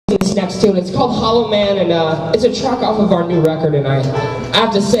tune. It's called Hollow Man, and it's a track off of our new record, and I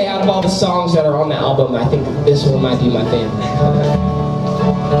have to say, out of all the songs that are on the album, I think this one might be my favorite.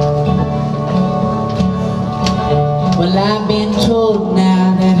 Well, I've been told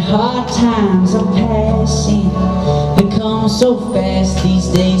now that hard times are passing. They come so fast these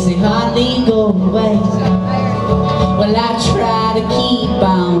days, they hardly go away. Well, I try to keep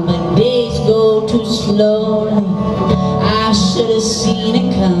on, but days go too slowly. I should have seen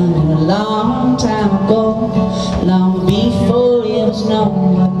it coming a long time ago, long before it was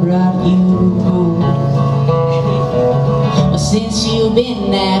known what brought you home. Well, since you've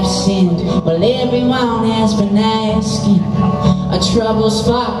been absent, well, everyone has been asking, our troubles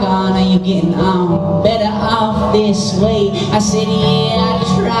far gone, are you getting on? Better off this way. I said, yeah, I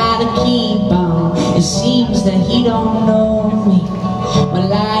try to keep on. It seems that he don't know me.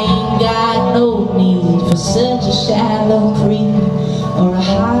 Well, I ain't got no need for such a shallow creek or a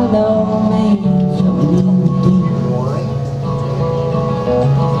hollow man floating in the deep.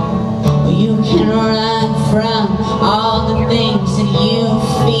 Well, you can run from all the things that you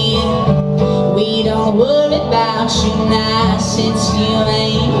feel. We don't worry about you now since you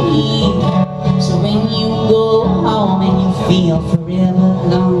ain't here. So when you go home and you feel forever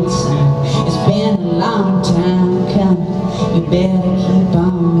lonesome, it's been a long time coming, you better keep on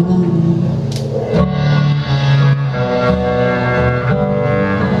running.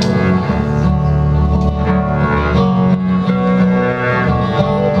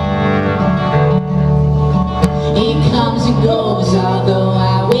 It comes and goes, although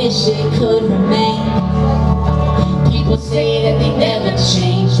I wish it could remain. People say that they never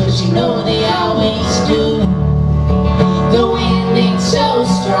change, but you know they always do. The wind ain't so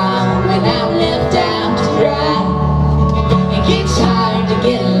strong when I'm left out to dry. It gets hard to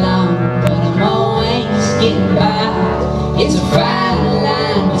get along, but I'm always getting by. It's a fine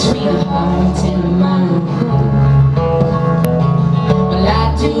line between the heart and the mind. Well,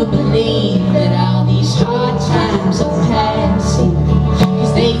 I do believe that all these hard times are passing,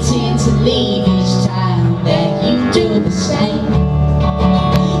 'cause they tend to leave each time that you do the same.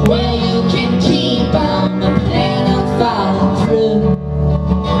 Well, you can keep on the plan on following through,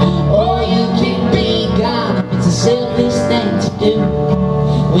 or you can be gone if it's a selfish thing to do.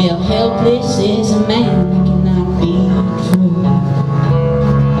 Well, helpless is a man that cannot be true.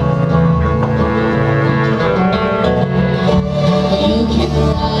 Well, you can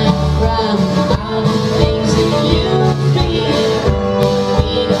run from all the things that you feel.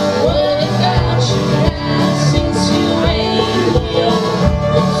 We don't worry about you now since you ain't here.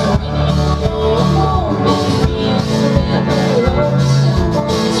 So when you go home and feel forever lonesome,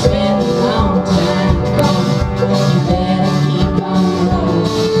 it's been a long time coming, you better keep on rolling.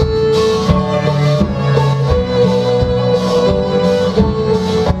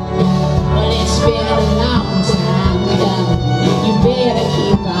 Well, it's been a long time coming, you better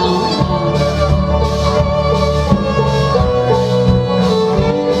keep on rolling.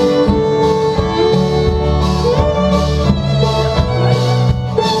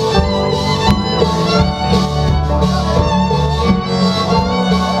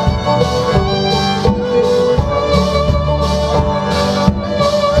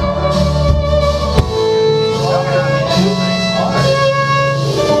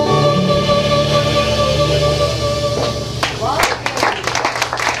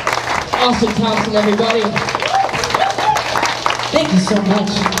 Austin Thompson, everybody. Thank you so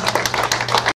much.